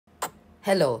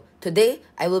Hello, today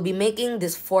I will be making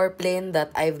this foreplane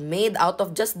that I've made out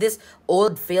of just this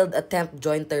old failed attempt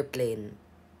jointer plane.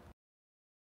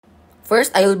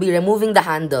 First, I will be removing the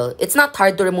handle. It's not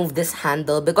hard to remove this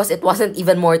handle because it wasn't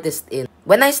even mortised in.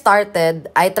 When I started,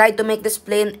 I tried to make this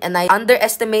plane and I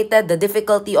underestimated the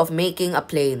difficulty of making a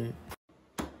plane.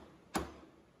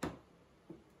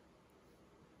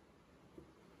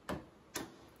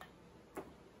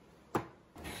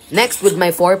 Next, with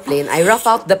my foreplane, I rough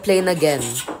out the plane again.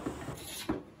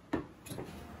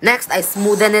 Next, I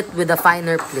smoothen it with a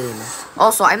finer plane.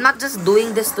 Also, I'm not just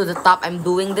doing this to the top, I'm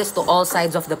doing this to all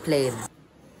sides of the plane.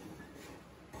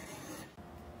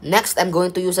 Next, I'm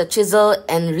going to use a chisel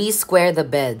and re-square the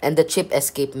bed and the chip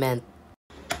escapement.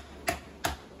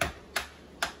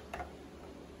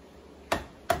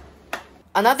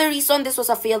 Another reason this was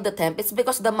a failed attempt is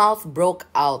because the mouth broke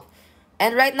out.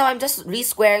 And right now, I'm just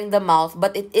re-squaring the mouth,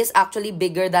 but it is actually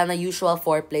bigger than a usual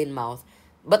foreplane mouth.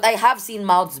 But I have seen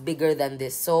mouths bigger than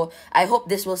this, so I hope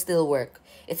this will still work.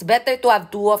 It's better to have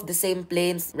two of the same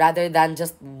planes rather than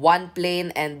just one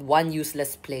plane and one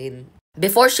useless plane.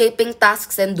 Before shaping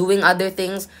tasks and doing other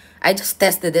things, I just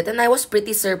tested it and I was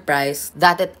pretty surprised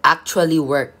that it actually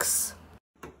works.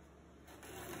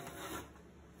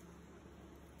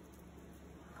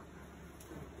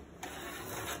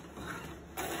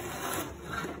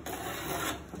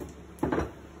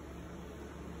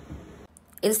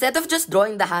 Instead of just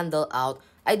drawing the handle out,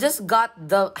 I just got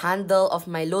the handle of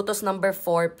my Lotus number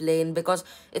 4 plane because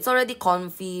it's already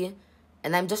comfy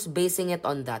and I'm just basing it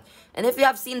on that. And if you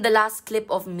have seen the last clip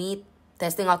of me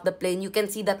testing out the plane, you can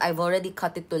see that I've already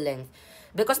cut it to length.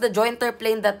 Because the jointer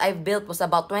plane that I've built was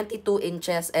about 22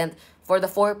 inches and for the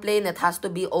foreplane, it has to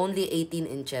be only 18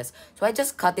 inches. So I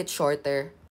just cut it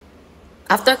shorter.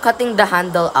 After cutting the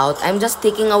handle out, I'm just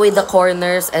taking away the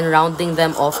corners and rounding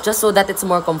them off just so that it's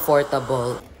more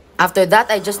comfortable. After that,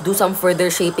 I just do some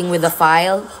further shaping with the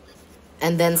file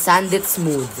and then sand it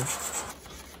smooth.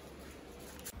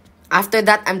 After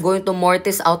that, I'm going to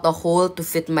mortise out a hole to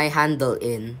fit my handle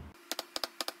in.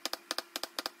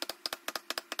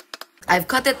 I've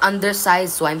cut it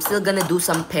undersized, so I'm still gonna do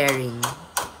some pairing.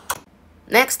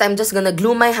 Next, I'm just gonna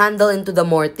glue my handle into the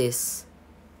mortise.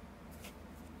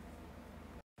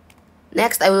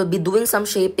 Next, I will be doing some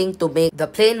shaping to make the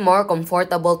plane more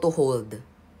comfortable to hold.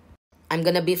 I'm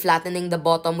gonna be flattening the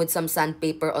bottom with some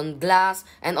sandpaper on glass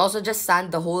and also just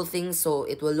sand the whole thing so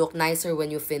it will look nicer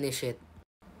when you finish it.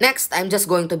 Next, I'm just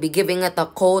going to be giving it a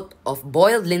coat of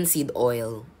boiled linseed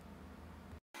oil.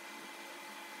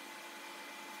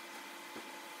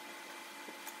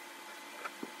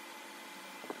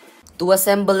 To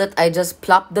assemble it, I just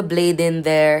plop the blade in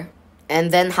there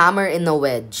and then hammer in a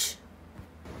wedge.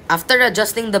 After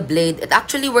adjusting the blade, it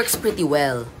actually works pretty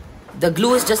well. The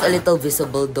glue is just a little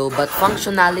visible though, but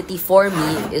functionality for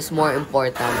me is more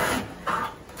important.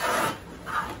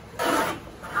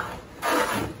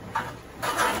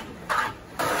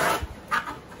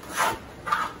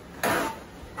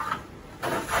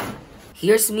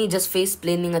 Here's me just face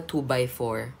planing a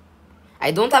 2x4.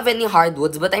 I don't have any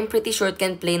hardwoods, but I'm pretty sure it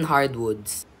can plane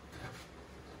hardwoods.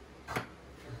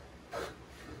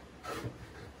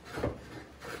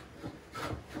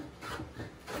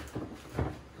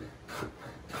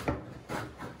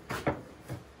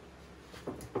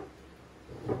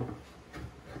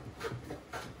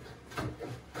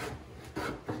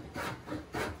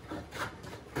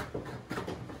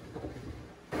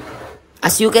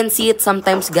 As you can see, it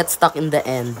sometimes gets stuck in the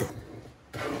end.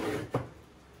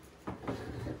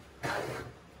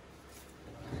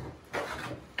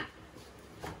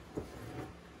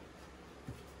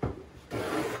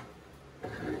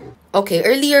 Okay,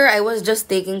 earlier I was just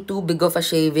taking too big of a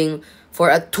shaving for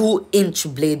a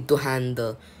 2-inch blade to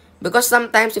handle. Because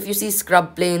sometimes if you see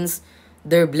scrub planes,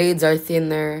 their blades are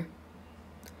thinner.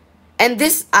 And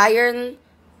this iron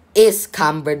is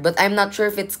cambered, but I'm not sure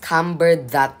if it's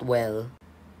cambered that well.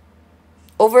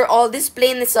 Overall, this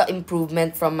plane is an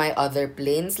improvement from my other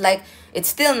planes. Like, it's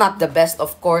still not the best,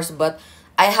 of course, but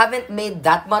I haven't made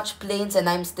that much planes and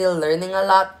I'm still learning a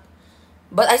lot.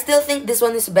 But I still think this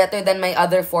one is better than my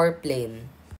other foreplane.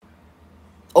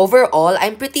 Overall,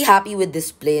 I'm pretty happy with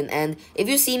this plane, and if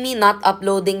you see me not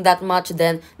uploading that much,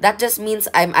 then that just means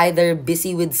I'm either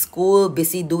busy with school,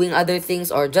 busy doing other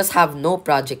things, or just have no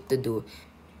project to do.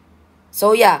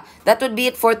 So yeah, that would be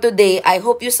it for today. I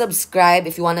hope you subscribe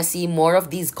if you want to see more of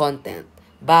these content.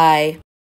 Bye!